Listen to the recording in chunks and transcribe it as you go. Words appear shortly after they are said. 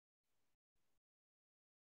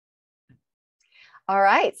All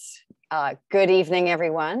right. Good evening,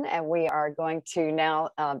 everyone. And we are going to now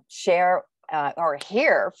share or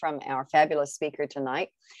hear from our fabulous speaker tonight.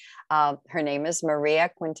 Her name is Maria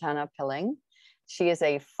Quintana-Pilling. She is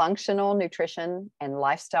a functional nutrition and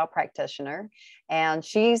lifestyle practitioner, and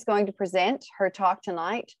she's going to present her talk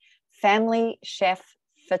tonight, Family Chef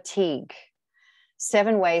Fatigue,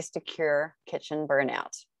 7 Ways to Cure Kitchen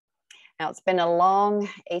Burnout. Now, it's been a long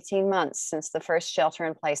 18 months since the first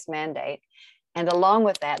shelter-in-place mandate. And along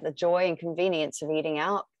with that, the joy and convenience of eating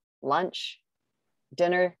out, lunch,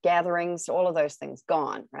 dinner gatherings, all of those things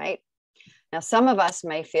gone, right? Now, some of us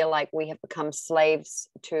may feel like we have become slaves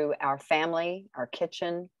to our family, our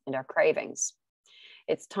kitchen, and our cravings.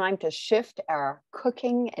 It's time to shift our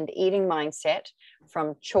cooking and eating mindset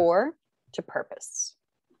from chore to purpose.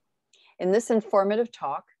 In this informative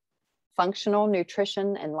talk, functional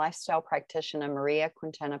nutrition and lifestyle practitioner Maria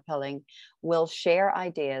Quintana-Pilling will share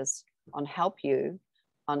ideas on how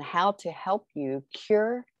to help you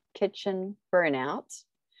cure kitchen burnout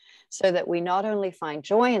so that we not only find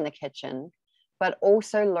joy in the kitchen, but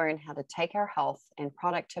also learn how to take our health and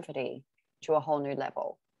productivity to a whole new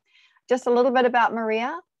level. Just a little bit about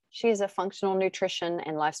Maria. She is a functional nutrition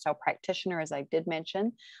and lifestyle practitioner, as I did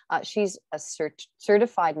mention. She's a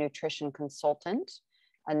certified nutrition consultant,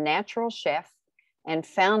 a natural chef, and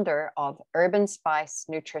founder of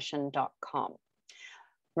urbanspicenutrition.com.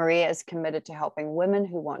 Maria is committed to helping women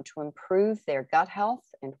who want to improve their gut health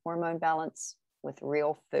and hormone balance with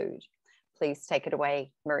real food. Please take it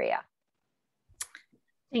away, Maria.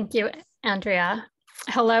 Thank you, Andrea.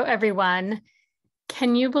 Hello, everyone.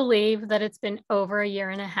 Can you believe that it's been over 1.5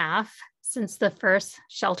 years since the first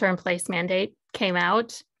shelter-in-place mandate came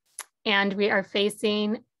out, and we are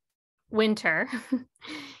facing winter?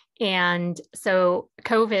 And so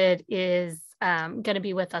COVID is going to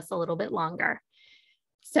be with us a little bit longer.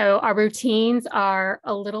 So our routines are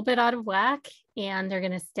a little bit out of whack, and they're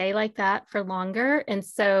going to stay like that for longer. And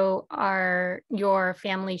so your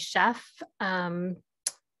family chef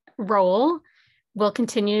role will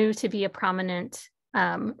continue to be a prominent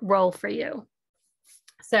role for you.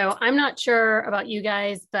 So I'm not sure about you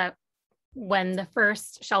guys, but when the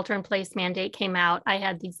first shelter-in-place mandate came out, I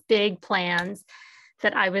had these big plans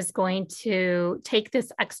that I was going to take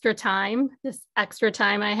this extra time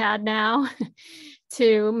I had now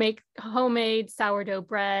to make homemade sourdough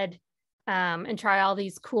bread and try all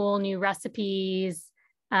these cool new recipes.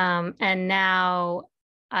 And now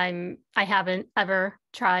I haven't ever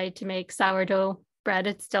tried to make sourdough bread.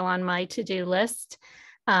 It's still on my to-do list.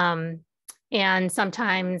 And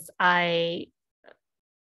sometimes I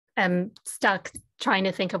am stuck trying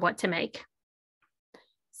to think of what to make.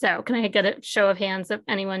 So can I get a show of hands of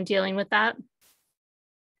anyone dealing with that?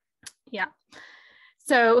 Yeah.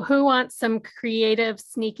 So who wants some creative,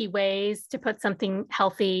 sneaky ways to put something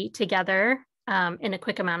healthy together in a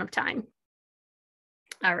quick amount of time?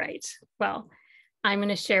 All right. Well, I'm going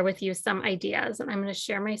to share with you some ideas, and I'm going to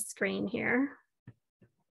share my screen here.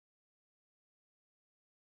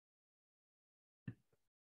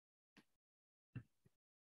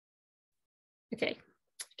 Okay.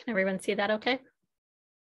 Can everyone see that okay?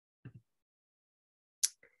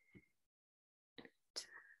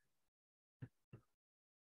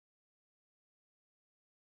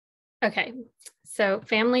 Okay, so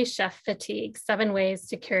family chef fatigue, 7 ways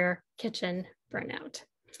to cure kitchen burnout.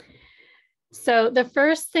 So the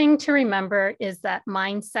first thing to remember is that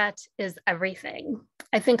mindset is everything.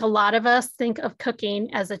 I think a lot of us think of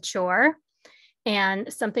cooking as a chore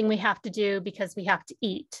and something we have to do because we have to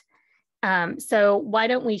eat. So why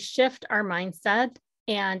don't we shift our mindset,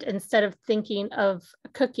 and instead of thinking of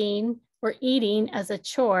cooking or eating as a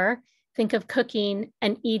chore, think of cooking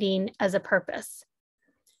and eating as a purpose.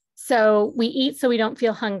 So we eat so we don't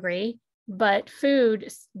feel hungry, but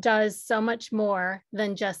food does so much more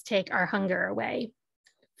than just take our hunger away.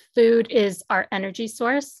 Food is our energy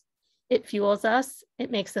source. It fuels us.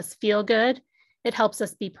 It makes us feel good. It helps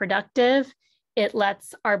us be productive. It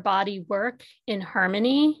lets our body work in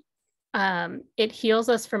harmony. It heals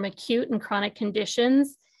us from acute and chronic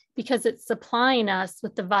conditions because it's supplying us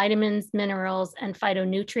with the vitamins, minerals, and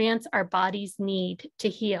phytonutrients our bodies need to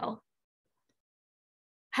heal.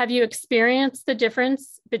 Have you experienced the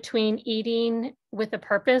difference between eating with a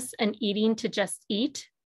purpose and eating to just eat?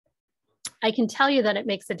 I can tell you that it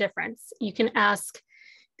makes a difference. You can ask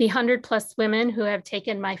the 100+ women who have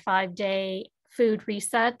taken my 5-day food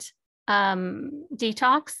reset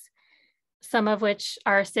detox, some of which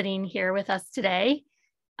are sitting here with us today.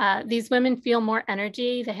 These women feel more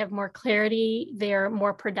energy, they have more clarity, they're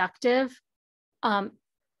more productive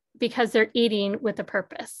because they're eating with a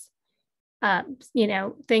purpose.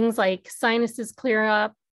 Things like sinuses clear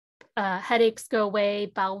up, headaches go away,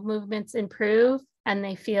 bowel movements improve, and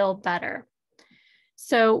they feel better.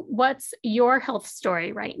 So what's your health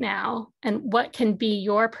story right now? And what can be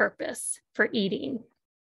your purpose for eating?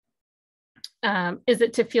 Is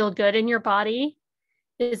it to feel good in your body?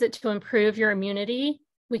 Is it to improve your immunity?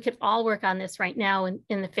 We could all work on this right now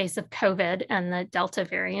in the face of COVID and the Delta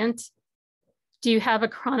variant. Do you have a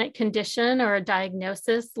chronic condition or a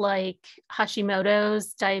diagnosis like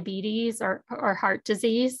Hashimoto's, diabetes, or heart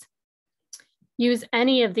disease? Use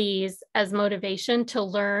any of these as motivation to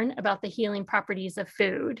learn about the healing properties of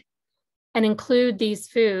food and include these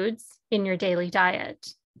foods in your daily diet.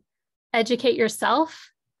 Educate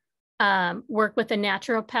yourself, work with a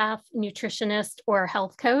naturopath, nutritionist, or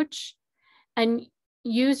health coach, and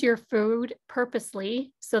use your food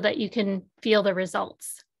purposely so that you can feel the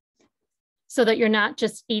results. So that you're not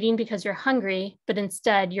just eating because you're hungry, but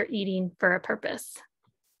instead you're eating for a purpose.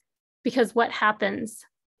 Because what happens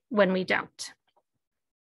when we don't?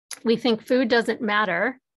 We think food doesn't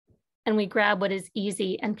matter, and we grab what is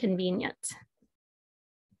easy and convenient.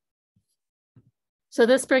 So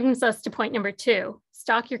this brings us to point number 2,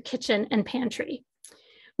 stock your kitchen and pantry.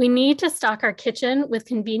 We need to stock our kitchen with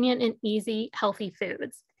convenient and easy, healthy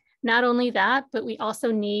foods. Not only that, but we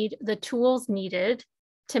also need the tools needed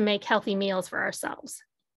to make healthy meals for ourselves.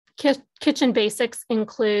 Kitchen basics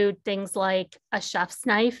include things like a chef's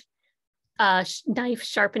knife, a knife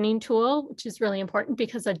sharpening tool, which is really important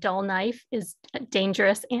because a dull knife is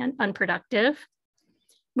dangerous and unproductive.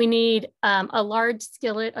 We need a large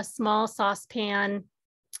skillet, a small saucepan,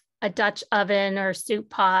 a Dutch oven or soup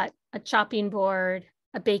pot, a chopping board,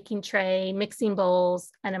 a baking tray, mixing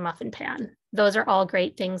bowls, and a muffin pan. Those are all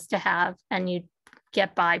great things to have, and you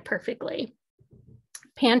get by perfectly.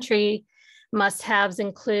 Pantry must-haves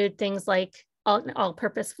include things like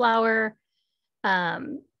all-purpose flour,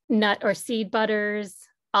 nut or seed butters,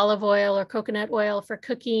 olive oil or coconut oil for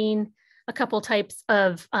cooking, a couple types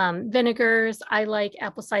of vinegars. I like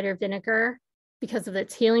apple cider vinegar because of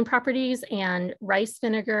its healing properties, and rice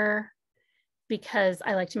vinegar because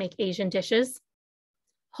I like to make Asian dishes.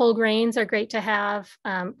 Whole grains are great to have,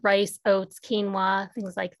 rice, oats, quinoa,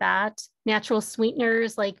 things like that. Natural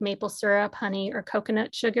sweeteners like maple syrup, honey, or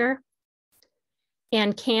coconut sugar.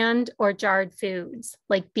 And canned or jarred foods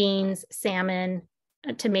like beans, salmon,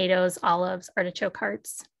 tomatoes, olives, artichoke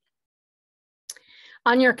hearts.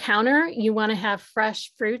 On your counter, you want to have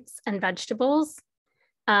fresh fruits and vegetables.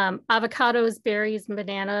 Avocados, berries, and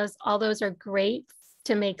bananas, all those are great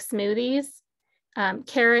to make smoothies.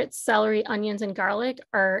 Carrots, celery, onions, and garlic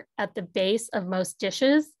are at the base of most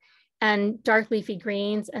dishes, and dark leafy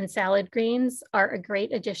greens and salad greens are a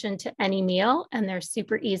great addition to any meal, and they're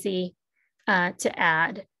super easy to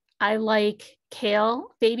add. I like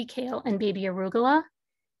kale, baby kale, and baby arugula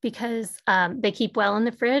because they keep well in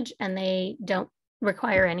the fridge and they don't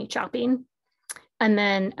require any chopping. And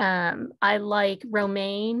then I like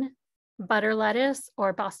romaine, butter lettuce,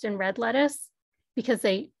 or Boston red lettuce because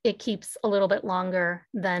it keeps a little bit longer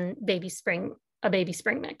than a baby spring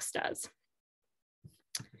mix does.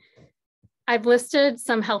 I've listed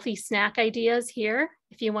some healthy snack ideas here.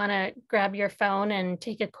 If you want to grab your phone and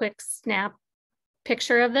take a quick snap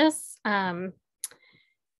picture of this. The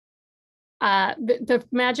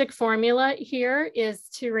magic formula here is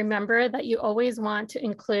to remember that you always want to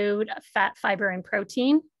include fat, fiber, and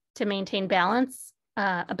protein to maintain balance,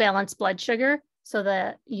 a balanced blood sugar so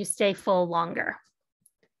that you stay full longer.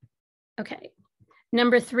 Okay,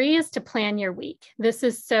 number 3 is to plan your week. This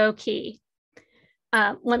is so key.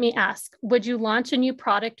 Let me ask, would you launch a new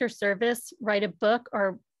product or service, write a book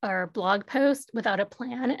or blog post without a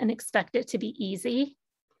plan and expect it to be easy?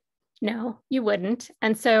 No, you wouldn't.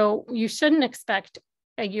 And so you shouldn't expect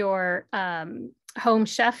your home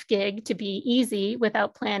chef gig to be easy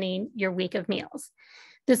without planning your week of meals.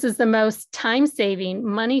 This is the most time-saving,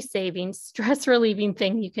 money-saving, stress-relieving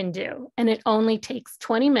thing you can do. And it only takes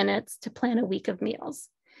 20 minutes to plan a week of meals.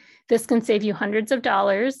 This can save you hundreds of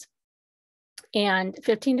dollars and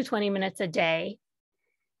 15 to 20 minutes a day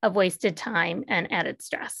of wasted time and added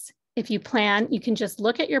stress. If you plan, you can just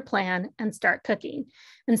look at your plan and start cooking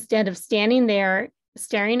instead of standing there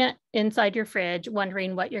staring at inside your fridge,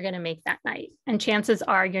 wondering what you're going to make that night. And chances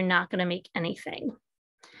are you're not going to make anything.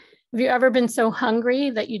 Have you ever been so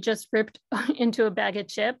hungry that you just ripped into a bag of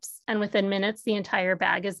chips and within minutes the entire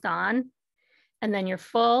bag is gone? And then you're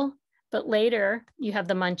full, but later you have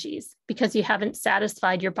the munchies because you haven't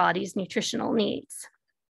satisfied your body's nutritional needs.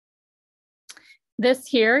 This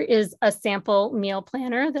here is a sample meal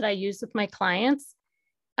planner that I use with my clients.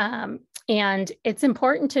 And it's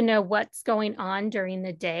important to know what's going on during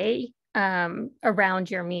the day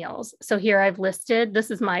around your meals. So here I've listed,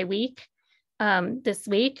 this is my week, this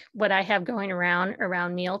week, what I have going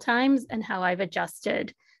around meal times and how I've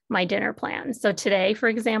adjusted my dinner plan. So today, for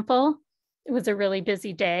example, it was a really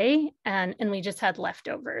busy day and we just had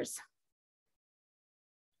leftovers.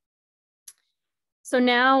 So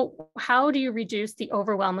now, how do you reduce the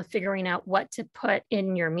overwhelm of figuring out what to put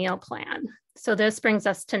in your meal plan? So this brings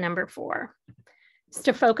us to number 4, is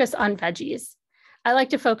to focus on veggies. I like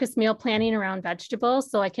to focus meal planning around vegetables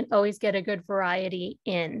so I can always get a good variety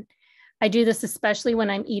in. I do this especially when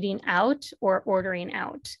I'm eating out or ordering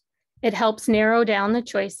out. It helps narrow down the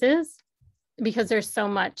choices because there's so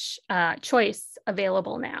much choice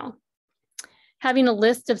available now. Having a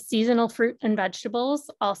list of seasonal fruit and vegetables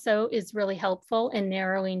also is really helpful in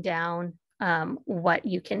narrowing down what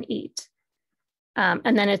you can eat.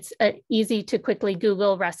 And then it's easy to quickly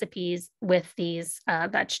Google recipes with these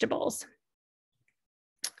vegetables.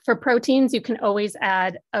 For proteins, you can always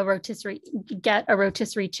add get a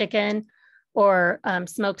rotisserie chicken or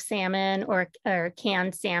smoked salmon or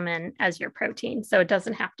canned salmon as your protein. So it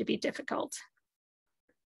doesn't have to be difficult.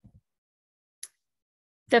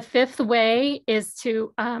 The 5th way is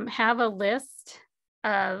to have a list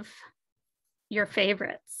of your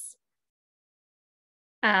favorites.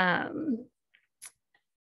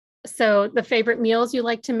 So the favorite meals you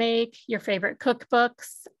like to make, your favorite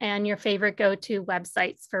cookbooks, and your favorite go-to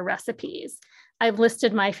websites for recipes. I've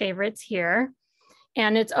listed my favorites here,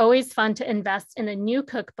 and it's always fun to invest in a new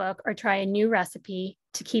cookbook or try a new recipe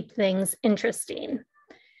to keep things interesting.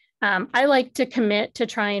 I like to commit to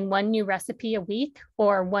trying one new recipe a week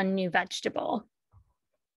or one new vegetable.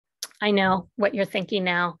 I know what you're thinking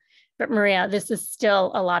now, but Maria, this is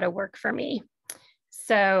still a lot of work for me.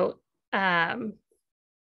 So the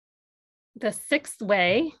 6th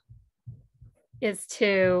way is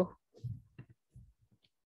to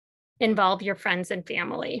involve your friends and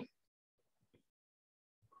family.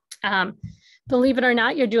 Believe it or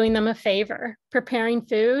not, you're doing them a favor. Preparing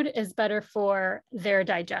food is better for their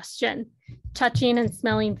digestion. Touching and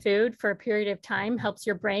smelling food for a period of time helps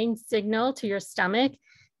your brain signal to your stomach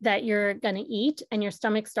that you're going to eat, and your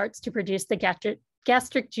stomach starts to produce the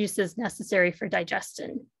gastric juices necessary for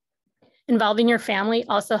digestion. Involving your family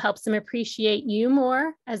also helps them appreciate you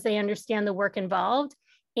more as they understand the work involved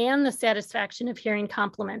and the satisfaction of hearing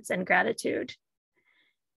compliments and gratitude.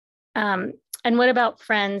 And what about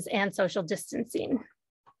friends and social distancing?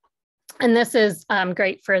 And this is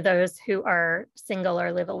great for those who are single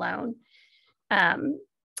or live alone.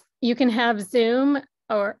 You can have Zoom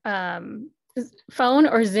or phone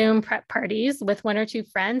or Zoom prep parties with 1 or 2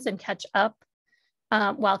 friends and catch up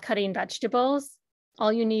while cutting vegetables.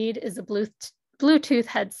 All you need is a Bluetooth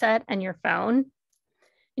headset and your phone.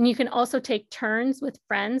 And you can also take turns with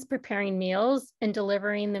friends preparing meals and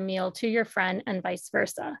delivering the meal to your friend and vice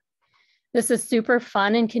versa. This is super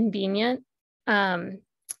fun and convenient, and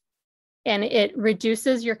it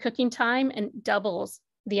reduces your cooking time and doubles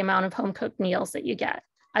the amount of home cooked meals that you get.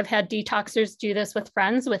 I've had detoxers do this with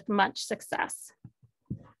friends with much success.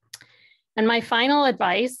 And my final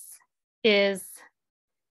advice is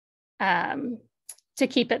to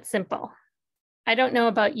keep it simple. I don't know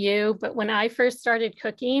about you, but when I first started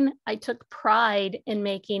cooking, I took pride in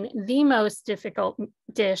making the most difficult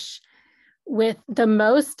dish with the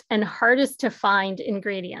most and hardest to find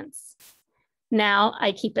ingredients. Now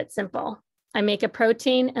I keep it simple. I make a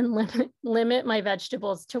protein and limit my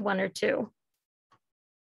vegetables to 1 or 2.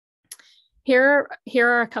 Here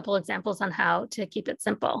are a couple examples on how to keep it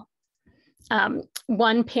simple.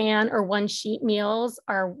 1 pan or 1 sheet meals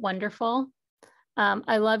are wonderful.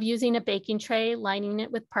 I love using a baking tray, lining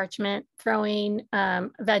it with parchment, throwing a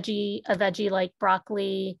veggie like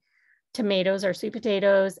broccoli, tomatoes or sweet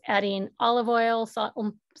potatoes, adding olive oil,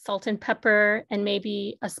 salt and pepper, and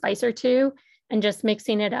maybe a spice or 2, and just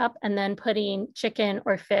mixing it up, and then putting chicken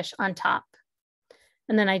or fish on top.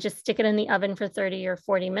 And then I just stick it in the oven for 30 or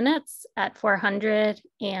 40 minutes at 400,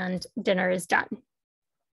 and dinner is done.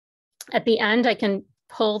 At the end, I can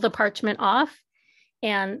pull the parchment off,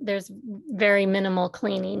 and there's very minimal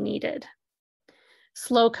cleaning needed.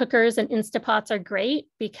 Slow cookers and Instapots are great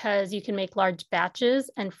because you can make large batches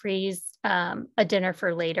and freeze a dinner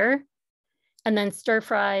for later. And then stir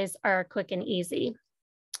fries are quick and easy.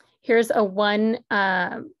 Here's a one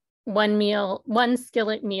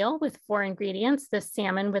skillet meal with 4 ingredients. This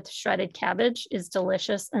salmon with shredded cabbage is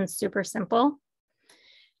delicious and super simple.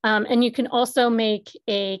 And you can also make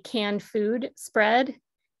a canned food spread.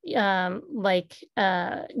 You can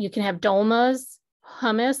have dolmas,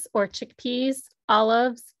 hummus or chickpeas,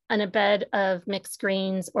 olives, and a bed of mixed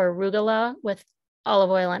greens or arugula with olive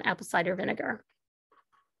oil and apple cider vinegar.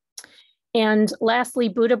 And lastly,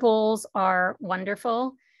 Buddha bowls are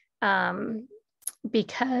wonderful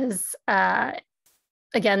because,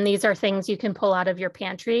 again, these are things you can pull out of your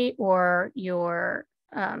pantry or your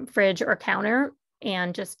fridge or counter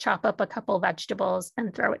and just chop up a couple vegetables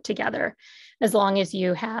and throw it together. As long as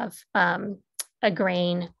you have a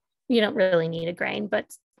grain, you don't really need a grain, but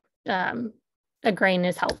a grain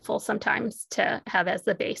is helpful sometimes to have as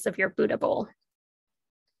the base of your Buddha bowl.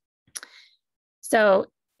 So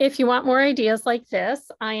if you want more ideas like this,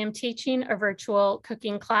 I am teaching a virtual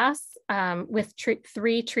cooking class with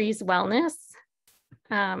Three Trees Wellness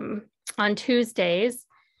on Tuesdays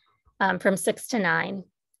from 6 to 9.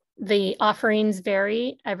 The offerings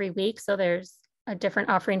vary every week. So there's a different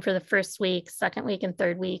offering for the first week, second week, and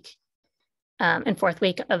third week, and fourth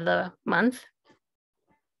week of the month.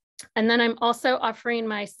 And then I'm also offering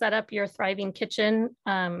my Set Up Your Thriving Kitchen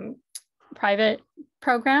private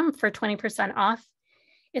program for 20% off.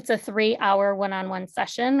 It's a 3-hour one-on-one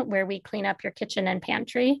session where we clean up your kitchen and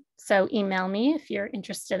pantry. So email me if you're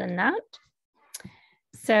interested in that.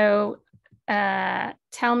 So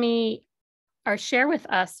tell me or share with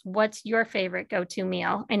us, what's your favorite go-to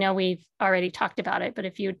meal? I know we've already talked about it, but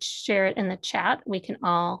if you'd share it in the chat, we can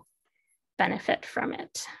all benefit from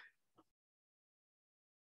it.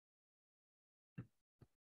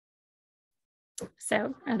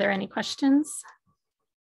 So are there any questions?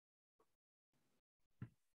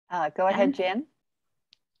 Go ahead, Jen.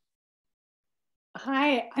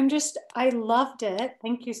 Hi, I loved it.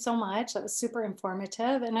 Thank you so much. That was super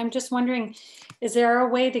informative. And I'm just wondering, is there a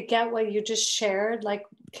way to get what you just shared? Like,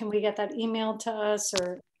 can we get that emailed to us,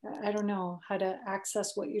 or I don't know how to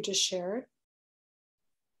access what you just shared?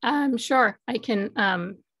 Sure, I can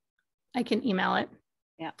email it.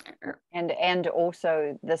 Yeah, and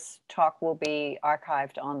also this talk will be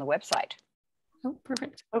archived on the website. Oh,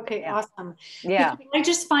 perfect. Okay, yeah. Awesome. Yeah. Because I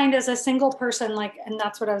just find as a single person, like, and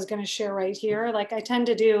that's what I was going to share right here. Like, I tend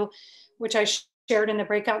to do, which I shared in the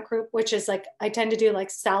breakout group, which is like, I tend to do like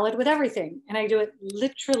salad with everything. And I do it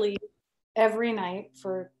literally every night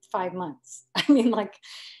for 5 months. I mean, like,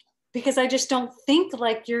 because I just don't think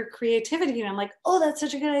like your creativity. And I'm like, oh, that's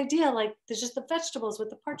such a good idea. Like, there's just the vegetables with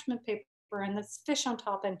the parchment paper and this fish on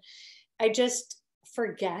top. And I just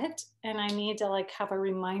forget, and I need to like have a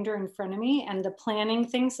reminder in front of me and the planning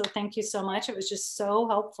thing. So thank you so much. It was just so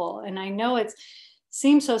helpful. And I know it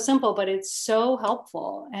seems so simple, but it's so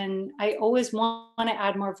helpful. And I always want to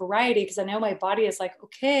add more variety because I know my body is like,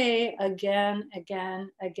 okay, again.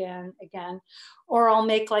 Or I'll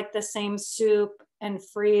make like the same soup and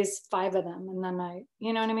freeze 5 of them. And then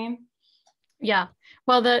you know what I mean? Yeah.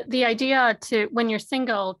 Well, the idea to, when you're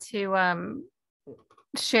single, to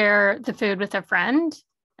share the food with a friend,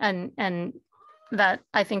 and that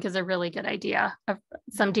I think is a really good idea.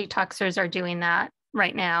 Some detoxers are doing that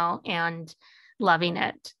right now and loving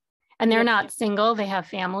it. And they're not single, they have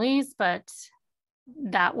families, but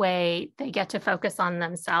that way they get to focus on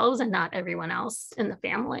themselves and not everyone else in the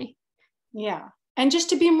family. Yeah. And just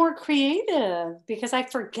to be more creative, because I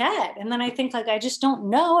forget. And then I think like, I just don't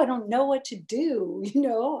know. I don't know what to do. You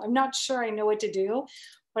know, I'm not sure I know what to do.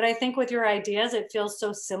 But I think with your ideas, it feels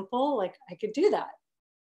so simple. Like I could do that.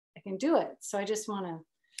 I can do it. So I just want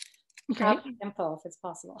to grab the info if it's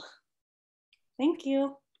possible. Thank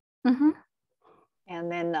you. Mm-hmm.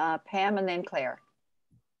 And then Pam, and then Claire.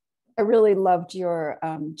 I really loved your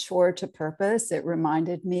chore to purpose. It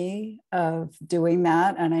reminded me of doing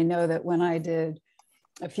that. And I know that when I did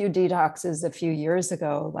a few detoxes a few years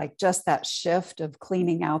ago, like just that shift of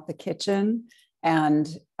cleaning out the kitchen and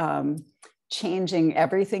changing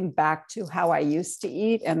everything back to how I used to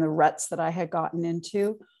eat and the ruts that I had gotten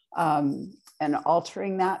into, and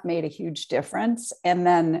altering that made a huge difference. And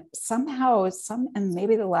then somehow, and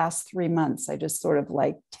maybe the last 3 months, I just sort of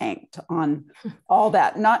like tanked on all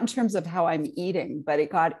that, not in terms of how I'm eating, but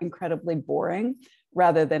it got incredibly boring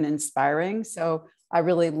rather than inspiring. So I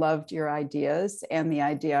really loved your ideas and the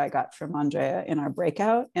idea I got from Andrea in our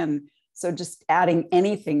breakout. And so just adding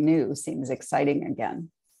anything new seems exciting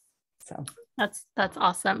again. So that's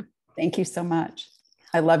awesome. Thank you so much.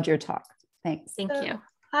 I loved your talk. Thanks. Thank you.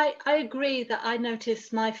 I agree that I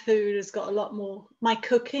noticed my food has got a lot more, my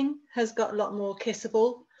cooking has got a lot more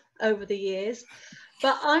kissable over the years.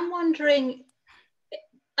 But I'm wondering,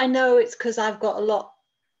 I know it's because I've got a lot,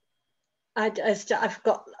 I've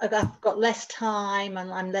got less time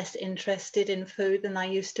and I'm less interested in food than I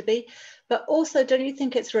used to be. But also, don't you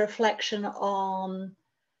think it's a reflection on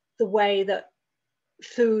the way that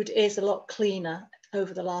food is a lot cleaner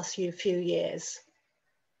over the last few years?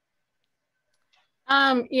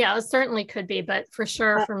 Yeah, it certainly could be, but for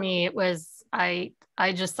sure for me, it was I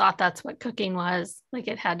just thought that's what cooking was. Like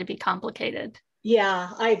it had to be complicated. Yeah,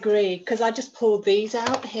 I agree. Because I just pulled these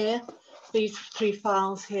out here, these 3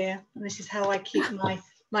 files here. And this is how I keep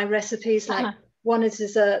my recipes. Like one is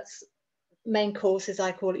desserts, main courses,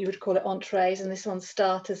 I call it, you would call it entrees. And this one's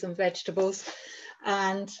starters and vegetables.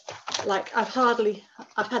 And like I've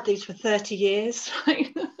had these for 30 years.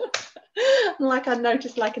 Right? And like I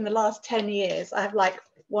noticed, like in the last 10 years, I have like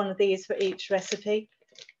one of these for each recipe.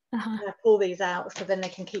 And I pull these out so then they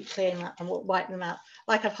can keep cleaning up and wipe them out.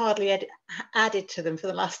 Like I've hardly added to them for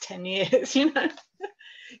the last 10 years, you know.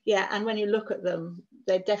 Yeah, and when you look at them,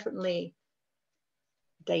 they're definitely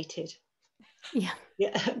dated. Yeah,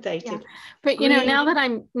 dated. Yeah. But you know, now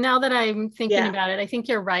that I'm thinking about it, I think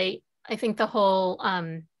you're right. I think the whole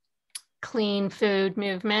clean food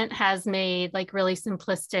movement has made like really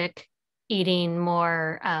simplistic eating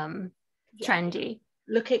more trendy.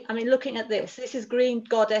 Looking at this is green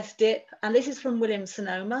goddess dip, and this is from Williams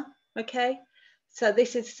Sonoma. Okay, so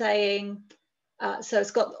this is saying, so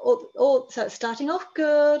it's got all so it's starting off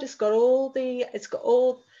good. It's got all the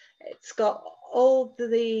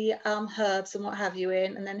herbs and what have you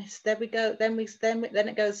in, and then there we go. Then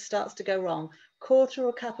it starts to go wrong. Quarter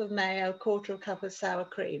a cup of mayo, quarter a cup of sour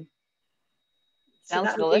cream. Sounds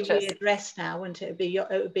so that would delicious. be readdressed now, wouldn't it? It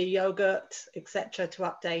would be yogurt, etc. to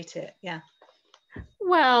update it. Yeah.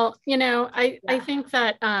 Well, you know, I think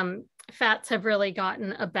that fats have really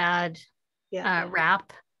gotten a bad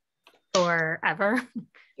rap forever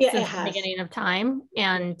since the beginning of time.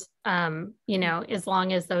 And, you know, as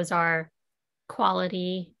long as those are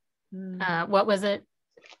quality, what was it?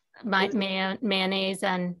 Mayonnaise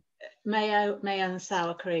and... Mayo and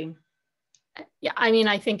sour cream. Yeah, I mean,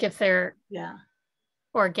 I think if they're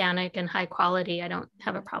organic and high quality, I don't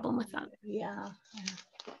have a problem with that. Yeah.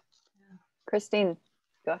 Christine,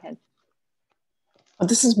 go ahead. Well,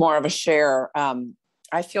 this is more of a share.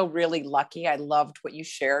 I feel really lucky. I loved what you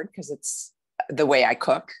shared because it's the way I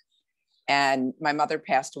cook. And my mother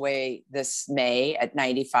passed away this May at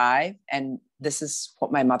 95. And this is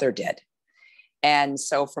what my mother did. And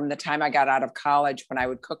so from the time I got out of college, when I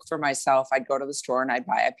would cook for myself, I'd go to the store and I'd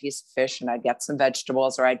buy a piece of fish and I'd get some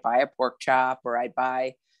vegetables, or I'd buy a pork chop, or I'd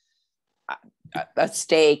buy a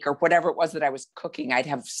steak, or whatever it was that I was cooking. I'd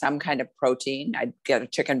have some kind of protein. I'd get a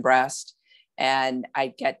chicken breast and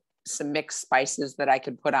I'd get some mixed spices that I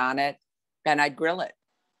could put on it, and I'd grill it.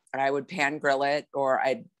 And I would pan grill it, or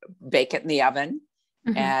I'd bake it in the oven.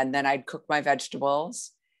 And then I'd cook my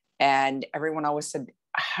vegetables. And everyone always said,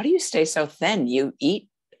 how do you stay so thin? You eat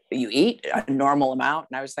a normal amount.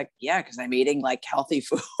 And I was like, yeah, because I'm eating like healthy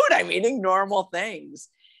food. I'm eating normal things,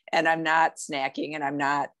 and I'm not snacking, and I'm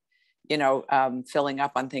not, filling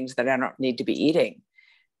up on things that I don't need to be eating.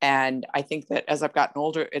 And I think that as I've gotten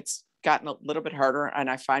older, it's gotten a little bit harder. And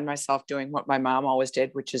I find myself doing what my mom always did,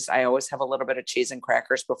 which is I always have a little bit of cheese and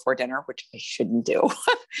crackers before dinner, which I shouldn't do.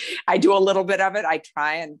 I do a little bit of it. I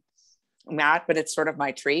try and not, but it's sort of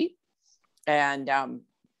my treat. And,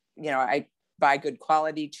 I buy good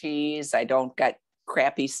quality cheese. I don't get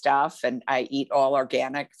crappy stuff, and I eat all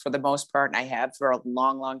organic for the most part. And I have for a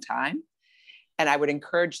long, long time. And I would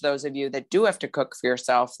encourage those of you that do have to cook for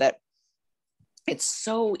yourself, that it's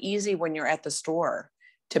so easy when you're at the store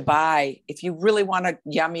to buy. If you really want a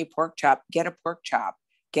yummy pork chop, get a pork chop,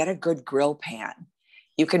 get a good grill pan.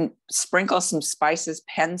 You can sprinkle some spices.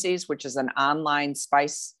 Penzeys, which is an online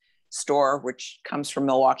spice store, which comes from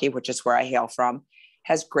Milwaukee, which is where I hail from,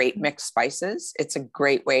 has great mixed spices. It's a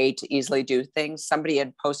great way to easily do things. Somebody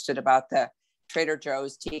had posted about the Trader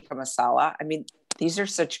Joe's tikka masala. I mean, these are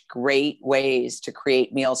such great ways to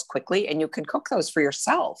create meals quickly, and you can cook those for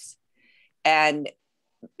yourself. And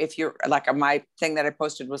if you're like, my thing that I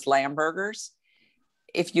posted was lamb burgers.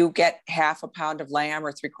 If you get half a pound of lamb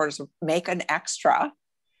or 3/4, make an extra.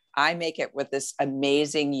 I make it with this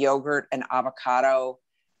amazing yogurt and avocado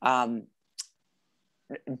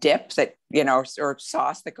dip that, or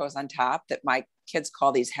sauce that goes on top, that my kids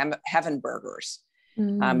call these heaven burgers.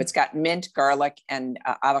 It's got mint, garlic, and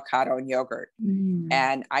avocado and yogurt.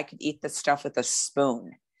 And I could eat this stuff with a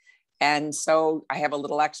spoon. And so I have a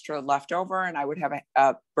little extra left over, and I would have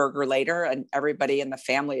a burger later, and everybody in the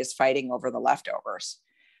family is fighting over the leftovers.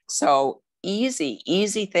 So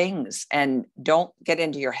easy things, and don't get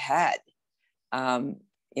into your head.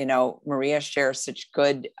 Maria shares such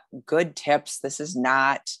good tips. This is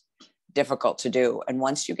not difficult to do. And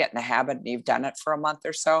once you get in the habit and you've done it for a month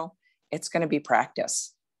or so, it's going to be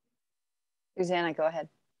practice. Susanna, go ahead.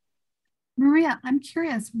 Maria, I'm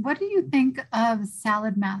curious, what do you think of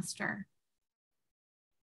Salad Master?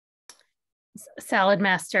 Salad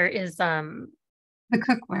Master is the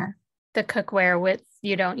cookware. The cookware with,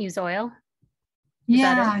 you don't use oil?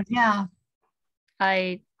 Yeah, yeah.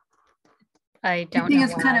 I Do you don't think know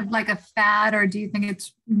it's why. kind of like a fad, or do you think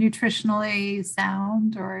it's nutritionally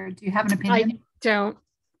sound, or do you have an opinion?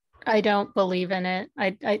 I don't believe in it.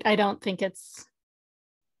 I don't think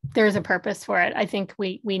there's a purpose for it. I think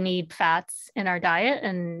we need fats in our diet,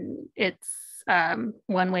 and it's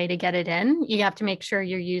one way to get it in. You have to make sure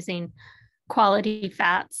you're using quality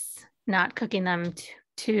fats, not cooking them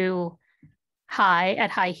too high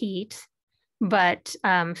at high heat. But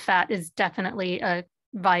fat is definitely a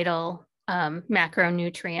vital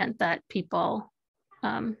macronutrient that people,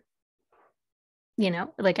 like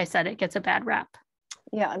I said, it gets a bad rap.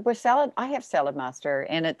 Yeah, with salad, I have Salad Master,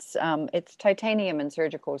 and it's titanium and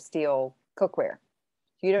surgical steel cookware.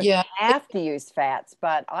 You don't have to use fats,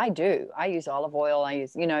 but I do. I use olive oil. I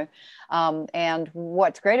use, and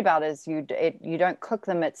what's great about it is you don't cook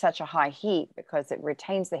them at such a high heat because it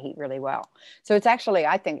retains the heat really well. So it's actually,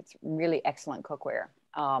 I think it's really excellent cookware.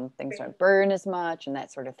 Things don't burn as much and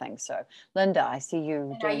that sort of thing. So Linda, I see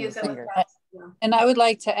you doing your finger. And I would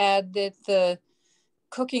like to add that the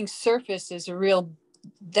cooking surface is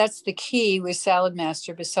that's the key with Salad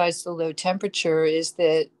Master, besides the low temperature, is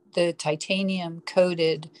that the titanium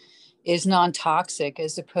coated is non-toxic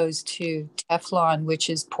as opposed to Teflon, which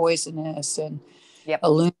is poisonous, and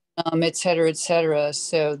aluminum, et cetera, et cetera.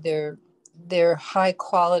 So they're high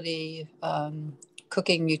quality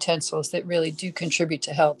cooking utensils that really do contribute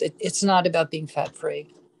to health. It's not about being fat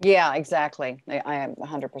free. Yeah, exactly. I am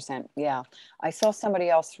 100%. Yeah. I saw somebody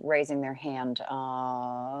else raising their hand.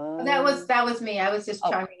 That was me. I was just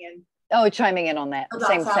chiming in. Oh, chiming in on that.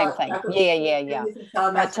 Same thing. Yeah.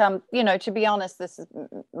 But, to be honest, this is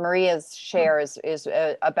Maria's share is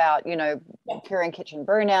about, curing kitchen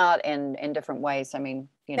burnout in different ways. I mean,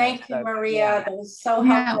 Thank you, Maria. That was so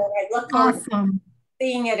helpful. I look forward to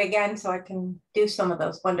seeing it again so I can do some of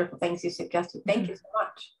those wonderful things you suggested. Thank you so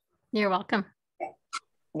much. You're welcome.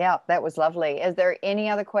 Yeah, that was lovely. Is there any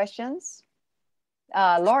other questions?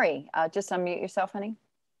 Lori, just unmute yourself, honey.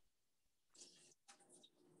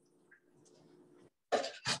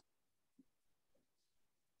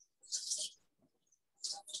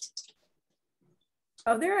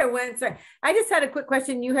 Oh, there I went. Sorry. I just had a quick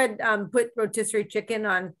question. You had put rotisserie chicken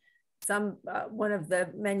on one of the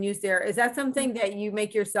menus there. Is that something that you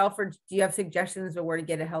make yourself, or do you have suggestions of where to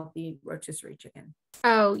get a healthy rotisserie chicken?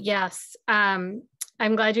 Oh, yes.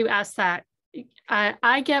 I'm glad you asked that.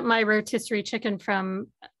 I get my rotisserie chicken from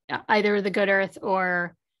either the Good Earth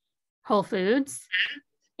or Whole Foods.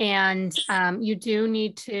 And you do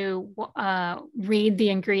need to read the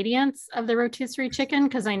ingredients of the rotisserie chicken,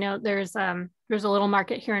 because I know there's a little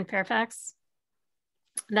market here in Fairfax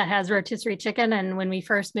that has rotisserie chicken. And when we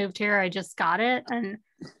first moved here, I just got it. And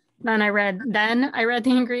then I read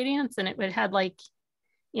the ingredients, and it had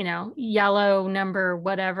yellow number,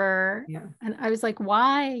 whatever. Yeah. And I was like,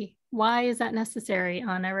 why is that necessary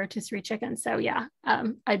on a rotisserie chicken? So yeah,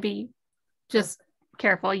 I'd be just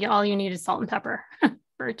careful. All you need is salt and pepper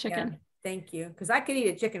for a chicken. Yeah, thank you. Cause I could eat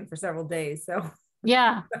a chicken for several days. So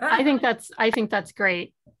yeah, I think that's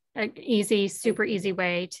great. Super easy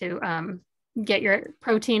way to get your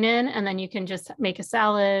protein in, and then you can just make a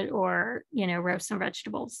salad or, roast some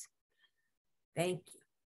vegetables. Thank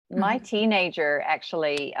you. My teenager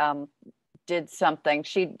actually did something.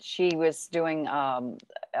 She was doing,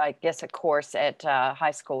 I guess, a course at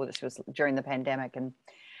high school. This was during the pandemic. And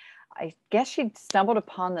I guess she stumbled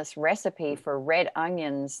upon this recipe for red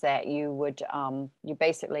onions that you would, you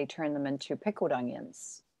basically turn them into pickled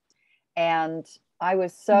onions. And I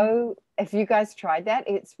was if you guys tried that,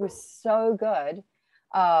 it was so good.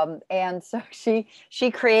 And so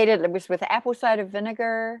she created, it was with apple cider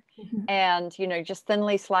vinegar and, just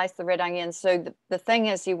thinly sliced the red onions. So the thing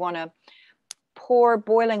is, you want to pour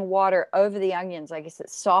boiling water over the onions. I guess it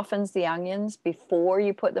softens the onions before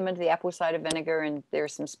you put them into the apple cider vinegar, and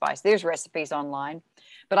there's some spice. There's recipes online,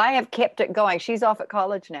 but I have kept it going. She's off at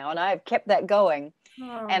college now, and I have kept that going.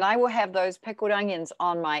 Oh. And I will have those pickled onions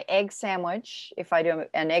on my egg sandwich. If I do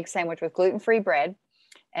an egg sandwich with gluten-free bread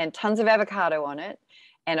and tons of avocado on it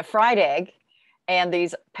and a fried egg, and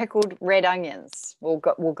these pickled red onions will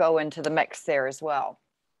go into the mix there as well.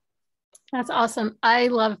 That's awesome. I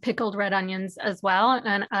love pickled red onions as well.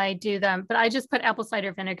 And I do them, but I just put apple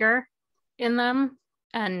cider vinegar in them,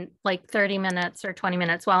 and like 30 minutes or 20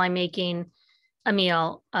 minutes while I'm making a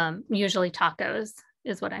meal. Usually tacos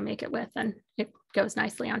is what I make it with, and it goes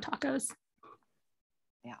nicely on tacos.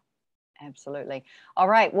 Yeah, absolutely. All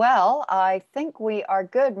right. Well, I think we are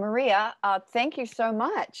good. Maria, thank you so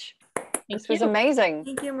much. This was amazing.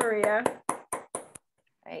 Thank you, Maria.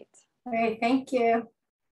 Great. Great. Thank you.